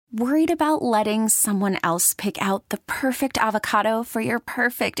Worried about letting someone else pick out the perfect avocado for your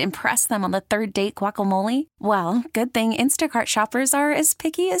perfect impress them on the third date guacamole? Well, good thing Instacart shoppers are as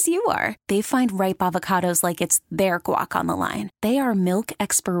picky as you are. They find ripe avocados like it's their guac on the line. They are milk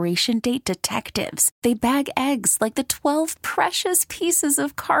expiration date detectives. They bag eggs like the 12 precious pieces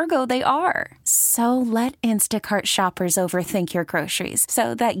of cargo they are. So let Instacart shoppers overthink your groceries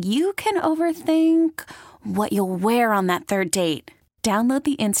so that you can overthink what you'll wear on that third date. Download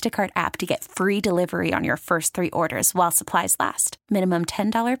the Instacart app to get free delivery on your first 3 orders while supplies last. Minimum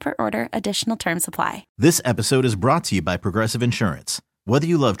 $10 per order. Additional terms apply. This episode is brought to you by Progressive Insurance. Whether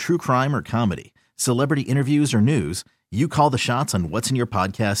you love true crime or comedy, celebrity interviews or news, you call the shots on what's in your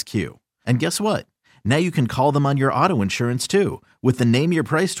podcast queue. And guess what? Now you can call them on your auto insurance too with the Name Your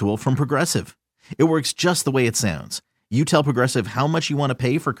Price tool from Progressive. It works just the way it sounds. You tell Progressive how much you want to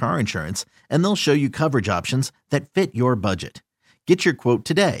pay for car insurance, and they'll show you coverage options that fit your budget. Get your quote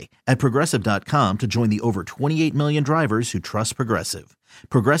today at Progressive.com to join the over 28 million drivers who trust Progressive.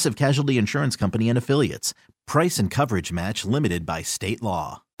 Progressive Casualty Insurance Company and Affiliates. Price and coverage match limited by state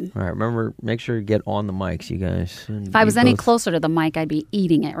law. All right, remember, make sure you get on the mics, you guys. If I was any closer to the mic, I'd be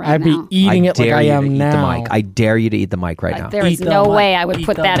eating it right now. I'd be eating it like I am now. I dare you to eat the mic right now. There is no way I would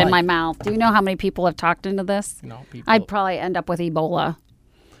put that in my mouth. Do you know how many people have talked into this? No, people. I'd probably end up with Ebola.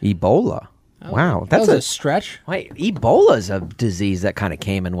 Ebola? Wow, that's a stretch. Wait, Ebola's a disease that kind of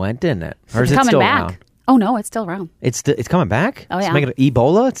came and went, didn't it? Or is It's it coming still back. around? Oh no, it's still around. It's coming back? Oh, yeah. It's making it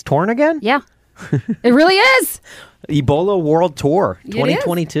Ebola? It's touring again? Yeah, it really is. Ebola World Tour It is.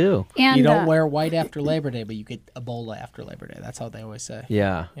 2022. And You don't wear white after Labor Day, but you get Ebola after Labor Day. That's how they always say.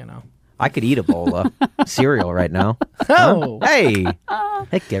 Yeah. You know. I could eat Ebola cereal right now. Oh. Hey.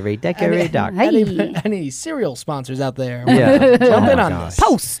 Hickory dickory dock. Any cereal sponsors out there? Yeah. Jump in Oh, on gosh. this.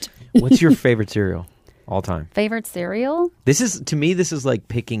 Post. What's your favorite cereal all time? Favorite cereal? This is like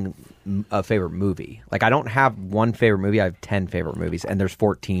picking a favorite movie. Like, I don't have one favorite movie. I have 10 favorite movies, and there's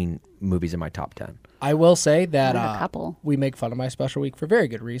 14 movies in my top 10. I will say that I have a couple. we make fun of my special week for very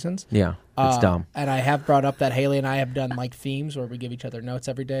good reasons. Yeah, it's dumb. And I have brought up that Haley and I have done like themes where we give each other notes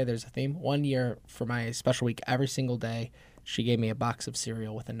every day. There's a theme. One year for my special week, every single day, she gave me a box of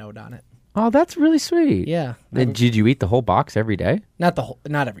cereal with a note on it. Oh, that's really sweet. Yeah. And did you eat the whole box every day? Not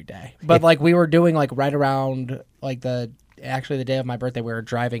every day, but like we were doing like right around like the day of my birthday, we were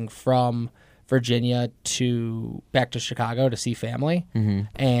driving from Virginia back to Chicago to see family,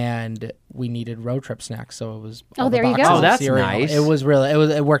 and we needed road trip snacks, so it was. Oh, all the there you boxes go. of Oh, that's cereal. nice.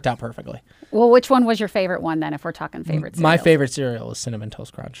 It worked out perfectly. Well, which one was your favorite one then? If we're talking favorite cereal, My favorite cereal is Cinnamon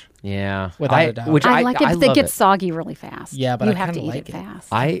Toast Crunch. Yeah. Without a doubt. Which I like it I because it love gets soggy really fast. Yeah, but you I have to kinda eat like it it. fast.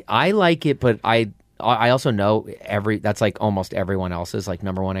 I like it, but I also know that's like almost everyone else's like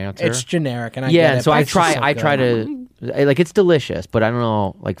number one answer. It's generic, and I yeah, get and it, so but I it's just so try good. to like, it's delicious, but I don't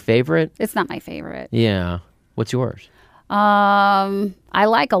know, like, favorite. It's not my favorite. Yeah. What's yours? I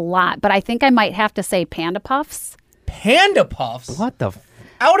like a lot, but I think I might have to say Panda Puffs. Panda Puffs. What the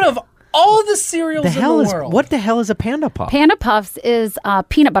Out of all the cereals in the world, what the hell is a Panda Puff? Panda Puffs is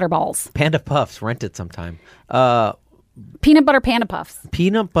peanut butter balls. Panda Puffs, rent it sometime. Peanut butter Panda Puffs.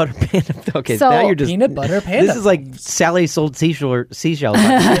 Peanut butter Panda. Okay, So- now you're just Peanut butter Panda This is like Sally sold seashells.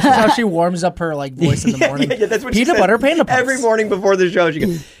 This is how she warms up her like voice in the morning. Yeah, that's what she Peanut says. butter Panda Puffs. Every morning before the show, she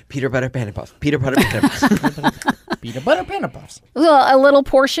goes, peanut butter Panda Puffs. Peanut butter Panda Puffs. Peanut butter Panda Puffs. A little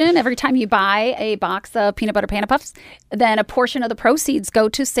portion every time you buy a box of peanut butter Panda Puffs. Then a portion of the proceeds go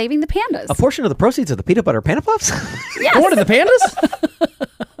to saving the pandas. A portion of the proceeds of the peanut butter Panda Puffs? Yes. Going to the pandas?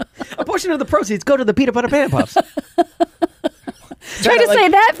 A portion of the proceeds go to the peanut butter Panda Puffs. Try to say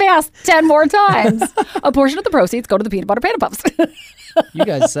that fast 10 more times. A portion of the proceeds go to the peanut butter Panda Puffs. You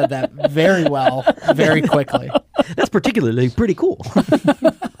guys said that very well, very quickly. That's particularly pretty cool.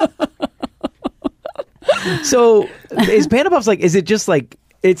 So, is Panda Puffs like? Is it just like?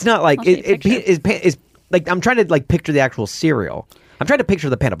 It's not like I'll show you a picture. is like. I'm trying to like picture the actual cereal. I'm trying to picture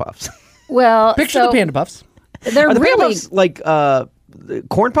the Panda Puffs. Well, Picture so the Panda Puffs. They're Are the Panda really Puffs like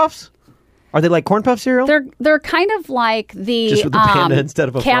corn puffs? Are they like corn puff cereal? they're kind of like the Just with the panda instead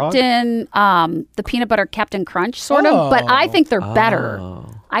of a frog? Captain the peanut butter Captain Crunch sort of, but I think they're better.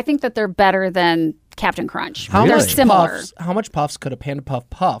 I think that they're better than Captain Crunch. How They're much similar. puffs could a Panda Puff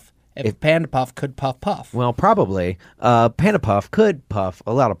puff if Panda Puff could puff? Well, probably. Panda Puff could puff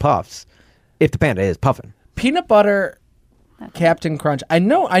a lot of puffs if the panda is puffing. Peanut butter Captain Crunch. I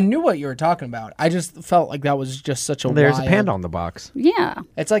knew what you were talking about. I just felt like that was just such a There's wild... a panda on the box. Yeah.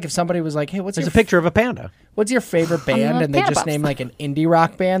 It's like if somebody was like, "Hey, what's There's your a picture of a panda. What's your favorite band?" love And they Panda just Puffs. named like an indie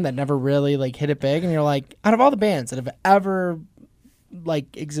rock band that never really like hit it big, and you're like, out of all the bands that have ever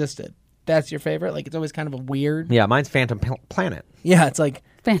like existed, that's your favorite. Like it's always kind of a weird. Yeah, mine's Phantom Planet. Yeah, it's like.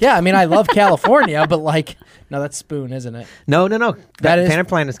 Phantom. Yeah, I mean, I love California, but like, no, that's Spoon, isn't it? No. That is- Phantom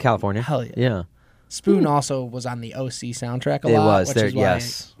Planet is California. Hell yeah. Yeah. Spoon also was on the OC soundtrack a It lot. was which there. is why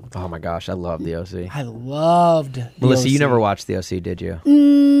Yes. Oh my gosh, I love the OC. I loved the Melissa, you OC. never watched the OC, did you?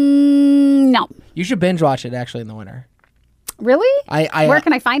 No. You should binge watch it actually in the winter. Really? I Where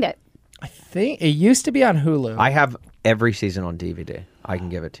can I find it? I think it used to be on Hulu. I have every season on DVD. I can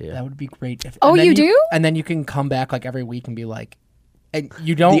give it to you. That would be great. If, Oh, and then you do? And then you can come back like every week and be like, and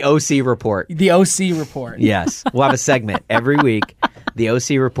you don't. The OC report. The OC report. Yes, we'll have a segment every week. The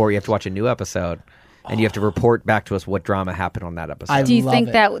OC report. You have to watch a new episode, and you have to report back to us what drama happened on that episode. I Do you love think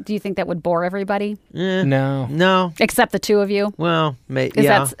it. Do you think that would bore everybody, No. No. except the two of you? Well, Is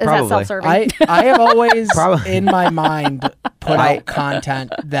yeah, that probably. self-serving? I have always Probably. in my mind put out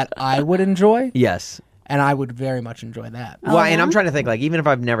content that I would enjoy, Yes. and I would very much enjoy that. Well, and I'm trying to think, like, even if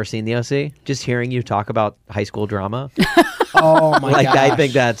I've never seen the OC, just hearing you talk about high school drama, Oh my like, gosh. I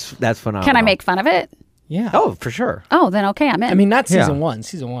think that's phenomenal. Can I make fun of it? Yeah. Oh, for sure. Oh, then okay, I'm in. I mean, not season Yeah. one.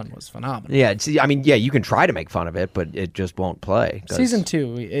 Season one was phenomenal. Yeah, I mean, yeah, you can try to make fun of it, but it just won't play. 'cause- Season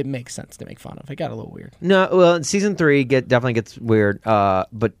two, it makes sense to make fun of. It got a little weird. No, well, season 3 definitely gets weird.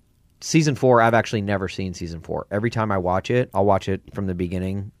 But season 4, I've actually never seen season 4. Every time I watch it, I'll watch it from the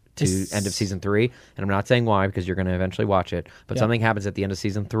beginning to Is- end of season 3. And I'm not saying why, because you're going to eventually watch it. But Yeah. something happens at the end of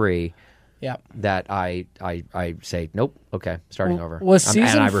season 3 Yeah. that I say, nope, okay, starting over. was And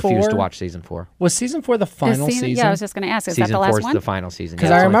season I refuse to 4 watch season 4. Was season 4 the Is final season? Yeah, I was just going to ask. Is Season that the 4 last is one? the final season. Because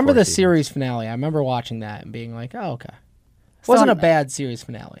Yeah, I it's only remember 4 the seasons. series finale. I remember watching that and being like, oh, okay. So Wasn't a I'm- bad series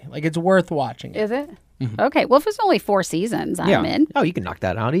finale. Like, it's worth watching it. Is it? Okay. Well, if it's only 4 seasons, I'm Yeah. in. Oh, you can knock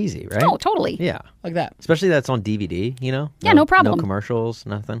that out easy, right? Oh, totally. Yeah. Like that. Especially that's on DVD, you know? Yeah, no problem. No commercials,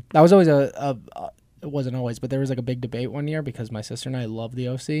 nothing. That was always it wasn't always, but there was like a big debate one year because my sister and I love the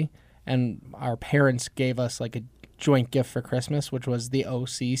OC, and our parents gave us like a joint gift for Christmas, which was the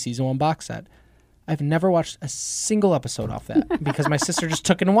OC season 1 box set. I've never watched a single episode off that because my sister just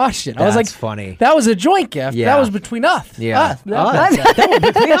took it and watched it. I was like, That's funny. That was a joint gift. Yeah. That was between us. Yeah. Us. That was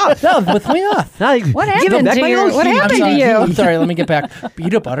between us. That was between us. What happened to you? What I'm happened to sorry. you? I'm sorry. Let me get back.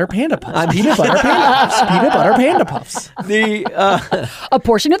 Peanut butter panda puffs. Peanut butter panda puffs. Peanut butter panda puffs. A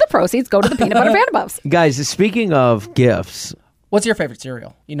portion of the proceeds go to the peanut butter Panda Puffs. Guys, speaking of gifts, What's your favorite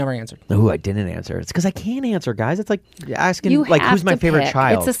cereal? You never answered. oh, I didn't answer. It's because I can't answer, guys. It's like asking, You like, have who's my to favorite pick.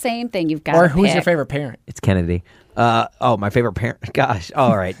 child? It's the same thing. You've got Or to who's pick. your favorite parent? It's Kennedy. Oh, my favorite parent. Gosh,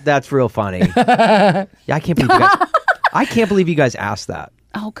 all right, that's real funny. Yeah, I can't believe you guys. I can't believe you guys asked that.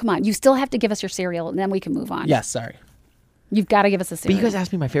 Oh, come on. You still have to give us your cereal, and then we can move on. Yes, sorry. You've got to give us a But cereal. you guys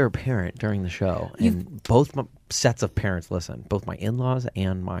asked me my favorite parent during the show, and both my sets of parents listen. Both my in-laws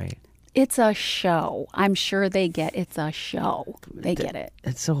and my. It's a show. I'm sure they get it's a show. They get it.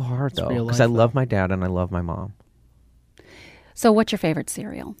 It's so hard though, real because life, I love my dad and I love my mom, So, what's your favorite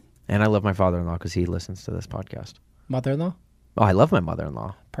cereal? and I love my father-in-law because he listens to this podcast. Mother-in-law? Oh, I love my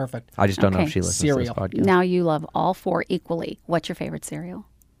mother-in-law. Perfect. I just don't know Okay. if she listens Cereal. to this podcast. Now you love all 4 equally. What's your favorite cereal?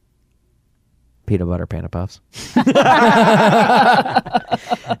 Peanut butter panda puffs.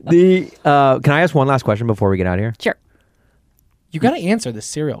 Can I ask one last question before we get out of here? Sure. You got to answer the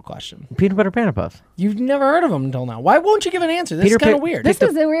cereal question. Peanut butter panda puffs. You've never heard of them until now. Why won't you give an answer? This Peter is kind of Pick- weird. This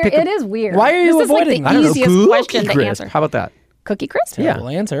is weird. It is weird. Why are you this avoiding is like that? the easiest question to Crisp. answer. How about that? Cookie Crisp? Terrible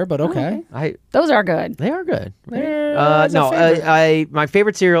answer, but okay. Those are good. They are good. That's a No, favorite. my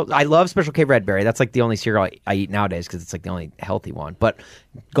favorite cereal. I love Special K Red Berry. That's like the only cereal I eat nowadays because it's like the only healthy one. But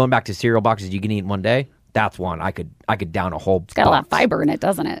going back to cereal boxes you can eat in one day, that's one I could down a whole. It's got a lot of fiber in it,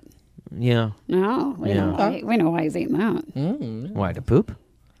 doesn't it? Yeah. No, we know why he's eating that. Why to poop?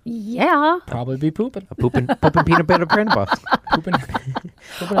 Yeah, Probably be pooping. Pooping peanut butter panda puffs. Pooping.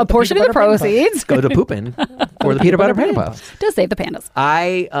 a portion of the proceeds Go to pooping for the peanut butter panda puffs. to save the pandas.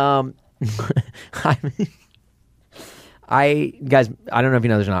 I guys, I don't know if you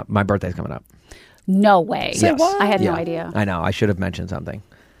know this or not. My birthday's coming up. No way. Say what? I had no Yeah. idea. I know. I should have mentioned something.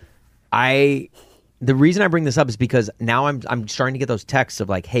 The reason I bring this up is because now I'm starting to get those texts of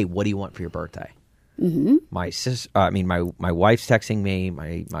like, hey, what do you want for your birthday? Mm-hmm. My wife's texting me,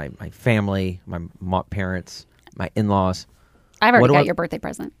 my family, my parents, my in-laws. I've What already do got I- your birthday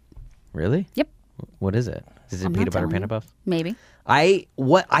present. Really? Yep. What is it? Is it I'm not peanut butter telling panda you. puffs? Maybe. I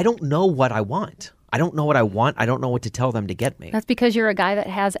don't know what I want. I don't know what I want. I don't know what to tell them to get me. That's because you're a guy that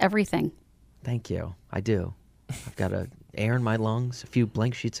has everything. Thank you. I do. I've got air in my lungs, a few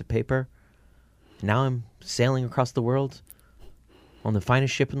blank sheets of paper. Now I'm sailing across the world on the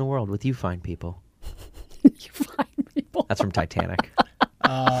finest ship in the world with you fine people. You find people. That's from Titanic.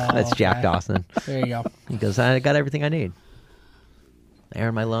 That's Jack Dawson. There you go. He goes, I got everything I need. Air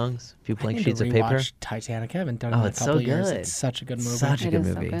in my lungs. A few I blank need sheets to of paper. rewatch Titanic. I haven't done it in a it's couple so years. good. It's such a good movie. Such a It good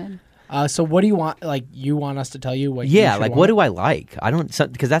is movie. so good. So what do you want? Like, you want us to tell you what? you Yeah, should like want? what do I like? I don't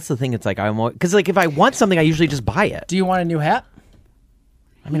because that's the thing. It's like because like if I want something, I usually just buy it. Do you want a new hat?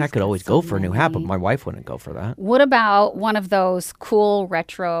 I mean, I could always go for a new hat, but my wife wouldn't go for that. What about one of those cool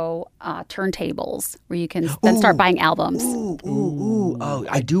retro turntables where you can then start buying albums? Ooh. Oh,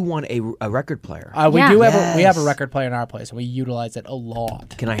 I do want a record player. We Yeah. do have we have a Yes. record player in our place, and we utilize it a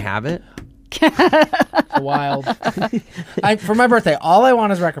lot. Can I have it? It's wild. For my birthday, all I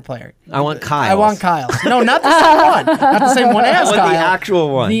want is record player. I want Kyle's. I want Kyle's. No, not the same one. Not the same one as want Kyle. the actual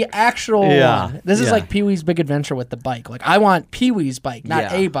one. The actual Yeah, one. This is yeah. like Pee-wee's Big Adventure with the bike. Like, I want Pee-wee's bike, not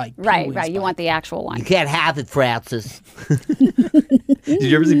Yeah. a bike. Right, Pee-wee's right. You bike. want the actual one. can't have it, Francis. Did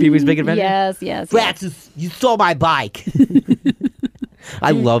you ever see Pee-wee's Big Adventure? Yes. Francis, you stole my bike.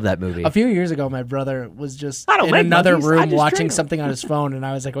 I love that movie. A few years ago, my brother was just I don't in make another movies. I room just watching drink 'em. something on his phone, and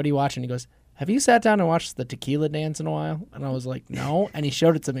I was like, "What are you watching?" He goes, "Have you sat down and watched the Tequila Dance in a while?" And I was like, "No." And he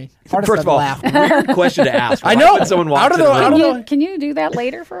showed it to me. Hardest First I've of all, laughed. weird question to ask. I Why know. would someone Out watch of it the- in a out of movie? the- Can you do that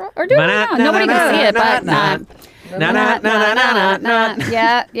later or do it now? Nobody can see it, but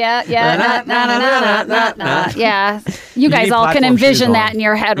yeah. You guys need all can platform envision shoes that on. in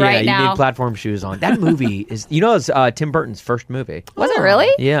your head Yeah, right you now. need platform shoes on. That movie is, it's Tim Burton's first movie. Was it really?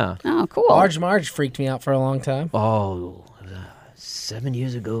 Yeah. Oh, cool. Large Marge freaked me out for a long time. Oh, 7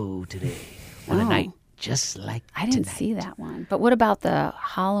 years ago today, on a night just like I didn't tonight. see that one. But what about the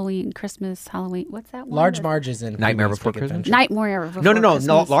Christmas, Halloween? What's that one? Large Marge is in Nightmare Pee-wee's Before Big Christmas? Adventure. Nightmare Before No,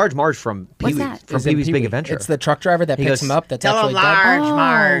 Christmas. Large Marge from What's Pee-wee, that? from Is in Pee-wee's Big Pee-wee. Adventure. It's the truck driver that He picks goes, him up. That's "Tell actually him dead.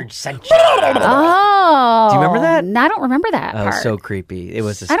 Marge sent you." Oh. Do you remember that? I don't remember that Oh, part. so creepy. It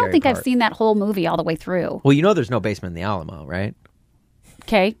was a I don't scary think I've part. seen that whole movie all the way through. Well, there's no basement in the Alamo, right?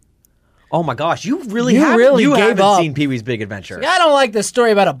 Okay. Oh my gosh, you really You haven't, really you gave haven't up. seen Pee-wee's Big Adventure. I don't like this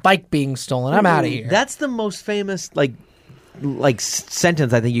story about a bike being stolen. I'm out of here. That's the most famous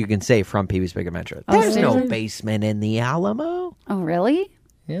sentence I think you can say from Pee-wee's Big Adventure. There's no seriously? basement in the Alamo. Oh, really?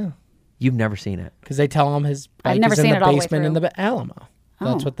 Yeah. You've never seen it. Because they tell him his I've bike never is in seen the it all the way basement in through. the Alamo.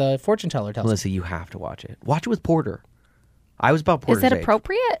 That's Oh. what the fortune teller tells him. Melissa, you have to watch it. Watch it with Porter. I was about Porter's Is that age.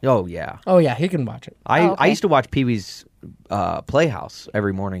 appropriate? Oh, yeah. Oh, yeah, he can watch it. I okay. used to watch Pee-wee's Playhouse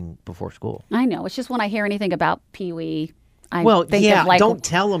every morning before school. I know. It's just when I hear anything about Pee-wee, I Well, think yeah, of like... don't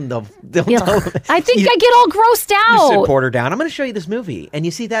tell him though. Don't Ugh. tell him. I think You- I get all grossed You sit out. Porter down. I'm going to show you this movie, and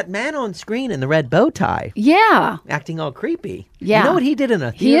you see that man on screen in the red bow tie, Yeah. acting all creepy. Yeah. You know what he did in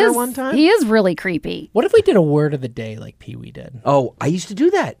a He theater is, one time? he is really creepy. What if we did a word of the day like Pee-wee did? Oh, I used to do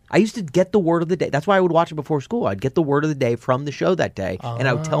that. I used to get the word of the day. That's why I would watch it before school. I'd get the word of the day from the show that day, and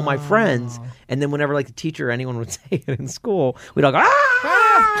I would tell my friends. And then whenever like the teacher or anyone would say it in school, we'd all go,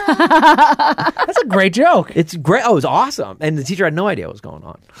 "Ah!" That's a great joke. It's great. Oh, it was awesome. And the teacher had no idea what was going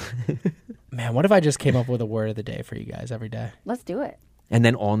on. Man, what if I just came up with a word of the day for you guys every day? Let's do it. And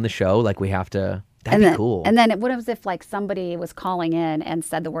then on the show, like we have to. That'd and be then, cool. And then what if like somebody was calling in and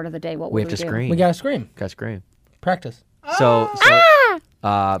said the word of the day? What we would have to do? scream. We gotta scream. Gotta scream. Practice. So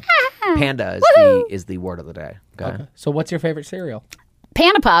panda is the word of the day. Okay. So what's your favorite cereal?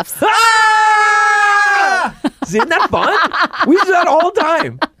 Panda Puffs. Isn't that fun? We do that all the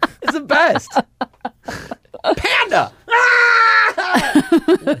time. It's the best. Panda.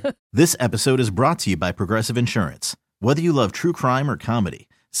 This episode is brought to you by Progressive Insurance. Whether you love true crime or comedy,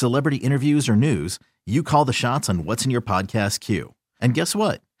 celebrity interviews or news, you call the shots on what's in your podcast queue. And guess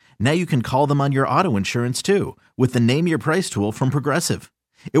what? Now you can call them on your auto insurance too with the Name Your Price tool from Progressive.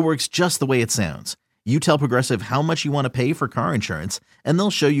 It works just the way it sounds. You tell Progressive how much you want to pay for car insurance, and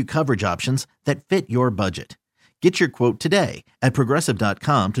they'll show you coverage options that fit your budget. Get your quote today at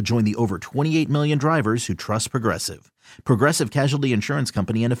Progressive.com to join the over 28 million drivers who trust Progressive. Progressive Casualty Insurance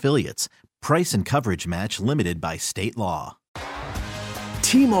Company and Affiliates. Price and coverage match limited by state law.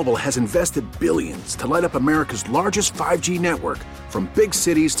 T-Mobile has invested billions to light up America's largest 5G network, from big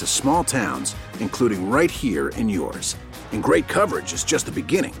cities to small towns, including right here in yours. And great coverage is just the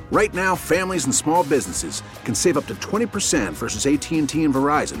beginning. Right now, families and small businesses can save up to 20% versus AT&T and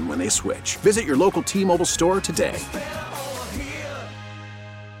Verizon when they switch. Visit your local T-Mobile store today.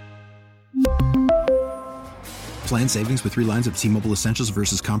 Plan savings with 3 lines of T-Mobile Essentials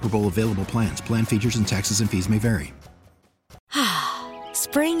versus comparable available plans. Plan features and taxes and fees may vary.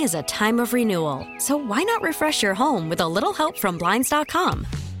 Spring is a time of renewal, so why not refresh your home with a little help from Blinds.com?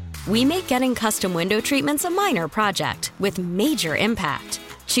 We make getting custom window treatments a minor project with major impact.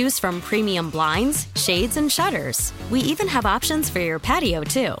 Choose from premium blinds, shades, and shutters. We even have options for your patio,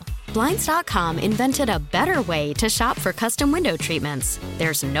 too. Blinds.com invented a better way to shop for custom window treatments.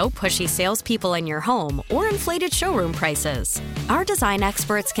 There's no pushy salespeople in your home or inflated showroom prices. Our design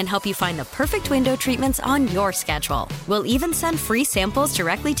experts can help you find the perfect window treatments on your schedule. We'll even send free samples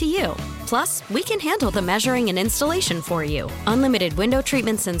directly to you. Plus, we can handle the measuring and installation for you. Unlimited window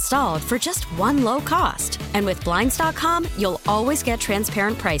treatments installed for just one low cost. And with Blinds.com, you'll always get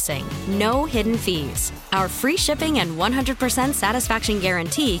transparent pricing. No hidden fees. Our free shipping and 100% satisfaction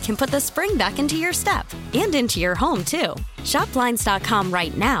guarantee can put the spring back into your step and into your home, too. Shop Blinds.com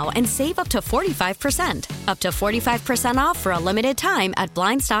right now and save up to 45%. Up to 45% off for a limited time at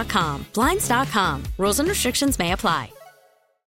Blinds.com. Blinds.com. Rules and restrictions may apply.